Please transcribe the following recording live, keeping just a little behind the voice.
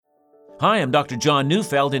Hi, I'm Dr. John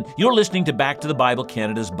Neufeld, and you're listening to Back to the Bible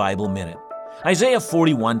Canada's Bible Minute. Isaiah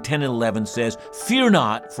 41:10-11 says, "Fear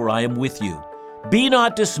not, for I am with you. Be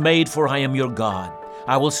not dismayed, for I am your God.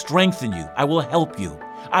 I will strengthen you. I will help you.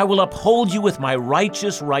 I will uphold you with my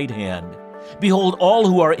righteous right hand. Behold, all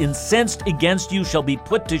who are incensed against you shall be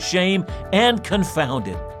put to shame and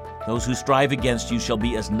confounded. Those who strive against you shall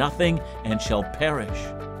be as nothing and shall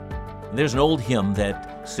perish." There's an old hymn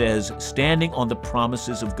that says, "Standing on the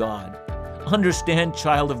promises of God." Understand,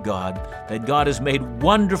 child of God, that God has made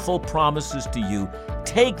wonderful promises to you.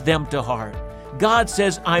 Take them to heart. God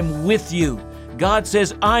says, "I'm with you." God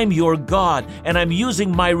says, "I'm your God, and I'm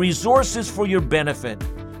using my resources for your benefit."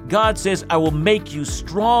 God says, "I will make you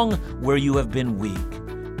strong where you have been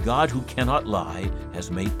weak." God, who cannot lie, has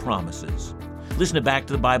made promises. Listen to Back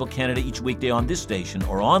to the Bible Canada each weekday on this station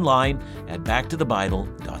or online at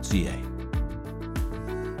backtothebible.ca.